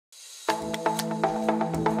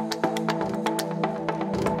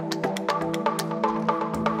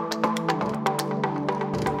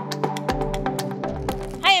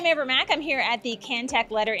I'm here at the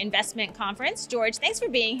Cantech Letter Investment Conference. George, thanks for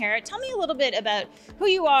being here. Tell me a little bit about who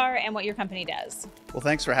you are and what your company does. Well,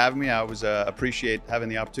 thanks for having me. I always appreciate having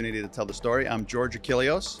the opportunity to tell the story. I'm George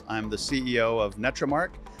Achilleos. I'm the CEO of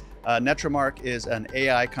NetraMark. NetraMark is an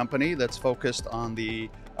AI company that's focused on the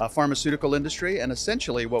pharmaceutical industry. And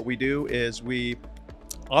essentially what we do is we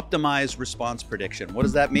optimize response prediction. What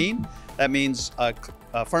does that mean? That means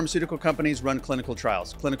pharmaceutical companies run clinical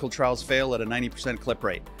trials. Clinical trials fail at a 90% clip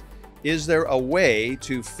rate. Is there a way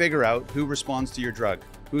to figure out who responds to your drug?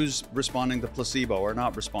 Who's responding to placebo or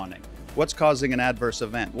not responding? What's causing an adverse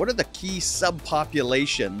event? What are the key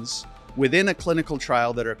subpopulations within a clinical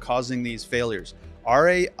trial that are causing these failures? Our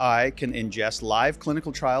AI can ingest live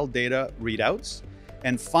clinical trial data readouts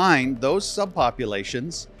and find those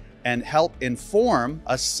subpopulations and help inform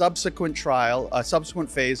a subsequent trial, a subsequent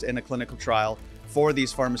phase in a clinical trial for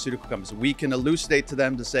these pharmaceutical companies. We can elucidate to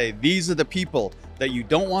them to say, these are the people that you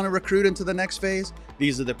don't want to recruit into the next phase.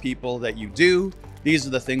 These are the people that you do. These are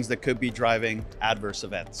the things that could be driving adverse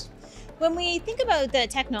events. When we think about the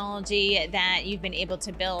technology that you've been able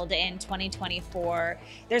to build in 2024,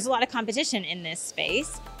 there's a lot of competition in this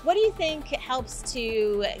space. What do you think helps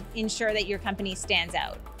to ensure that your company stands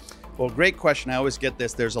out? Well, great question. I always get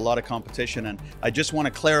this. There's a lot of competition, and I just want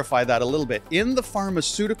to clarify that a little bit. In the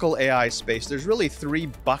pharmaceutical AI space, there's really three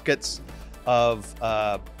buckets of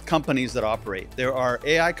companies that operate. There are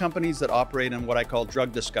AI companies that operate in what I call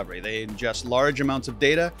drug discovery. They ingest large amounts of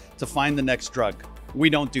data to find the next drug. We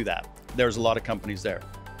don't do that. There's a lot of companies there.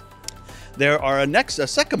 There are a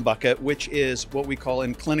second bucket, which is what we call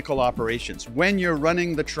in clinical operations. When you're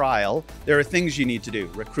running the trial, there are things you need to do.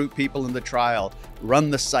 Recruit people in the trial, run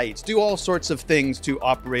the sites, do all sorts of things to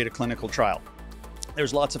operate a clinical trial.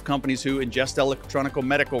 There's lots of companies who ingest electronic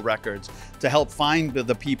medical records to help find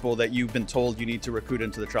the people that you've been told you need to recruit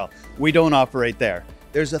into the trial. We don't operate there.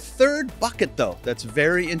 There's a third bucket, though, that's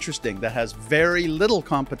very interesting, that has very little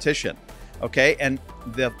competition. Okay, and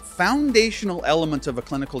the foundational element of a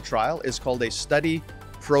clinical trial is called a study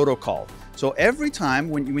protocol. So every time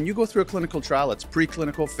when you go through a clinical trial, it's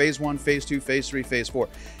preclinical, phase 1, phase 2, phase 3, phase 4.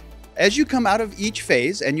 As you come out of each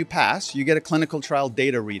phase and you pass, you get a clinical trial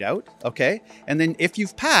data readout, okay? And then if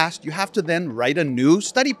you've passed, you have to then write a new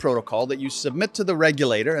study protocol that you submit to the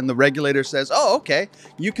regulator, and the regulator says, oh, okay,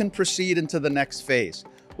 you can proceed into the next phase.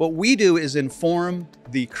 What we do is inform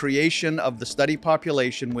the creation of the study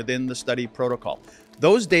population within the study protocol.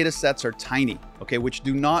 Those data sets are tiny, okay, which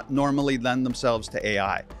do not normally lend themselves to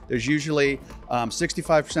AI. There's usually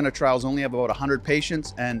 65% of trials only have about 100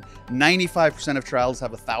 patients, and 95% of trials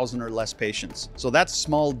have 1,000 or less patients. So that's a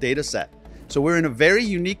small data set. So we're in a very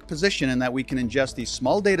unique position in that we can ingest these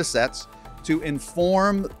small data sets to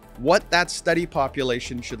inform what that study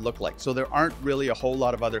population should look like. So there aren't really a whole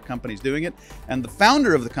lot of other companies doing it. And the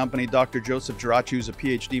founder of the company, Dr. Joseph Geraci, who's a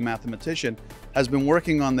PhD mathematician, has been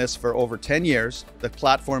working on this for over 10 years. The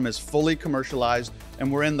platform is fully commercialized,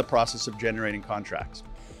 and we're in the process of generating contracts.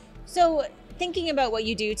 So thinking about what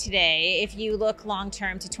you do today, if you look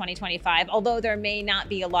long-term to 2025, although there may not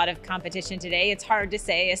be a lot of competition today, it's hard to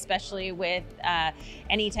say, especially with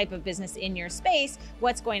any type of business in your space,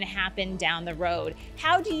 what's going to happen down the road.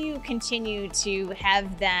 How do you continue to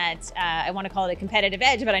have that, I want to call it a competitive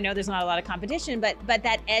edge, but I know there's not a lot of competition, but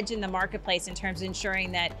that edge in the marketplace in terms of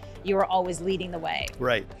ensuring that you are always leading the way?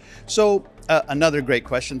 Right. So another great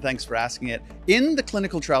question. Thanks for asking it. In the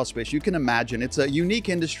clinical trial space, you can imagine it's a unique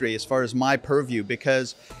industry as far as my purview,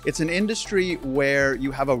 because it's an industry where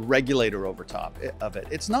you have a regulator over top of it.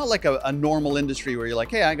 It's not like a normal industry where you're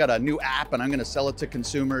like, hey, I got a new app and I'm going to sell it to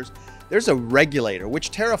consumers. There's a regulator,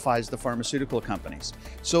 which terrifies the pharmaceutical companies.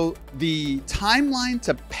 So the timeline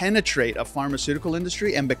to penetrate a pharmaceutical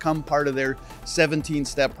industry and become part of their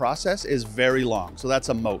 17-step process is very long. So that's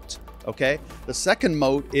a moat. Okay. The second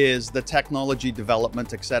moat is the technology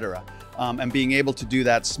development, et cetera, and being able to do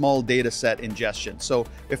that small data set ingestion. So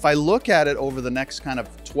if I look at it over the next kind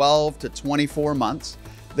of 12 to 24 months,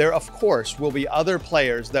 there of course will be other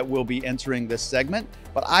players that will be entering this segment,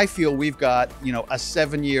 but I feel we've got, a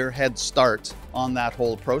 7-year head start on that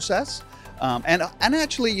whole process. And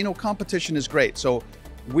actually, competition is great. So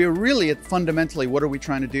we're really fundamentally, what are we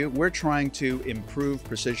trying to do? We're trying to improve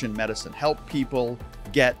precision medicine, help people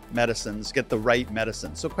get medicines, get the right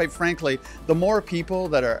medicine. So quite frankly, the more people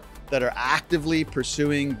that are actively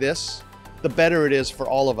pursuing this, the better it is for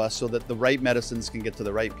all of us so that the right medicines can get to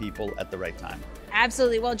the right people at the right time.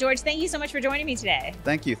 Absolutely. Well, George, thank you so much for joining me today.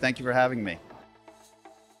 Thank you. Thank you for having me.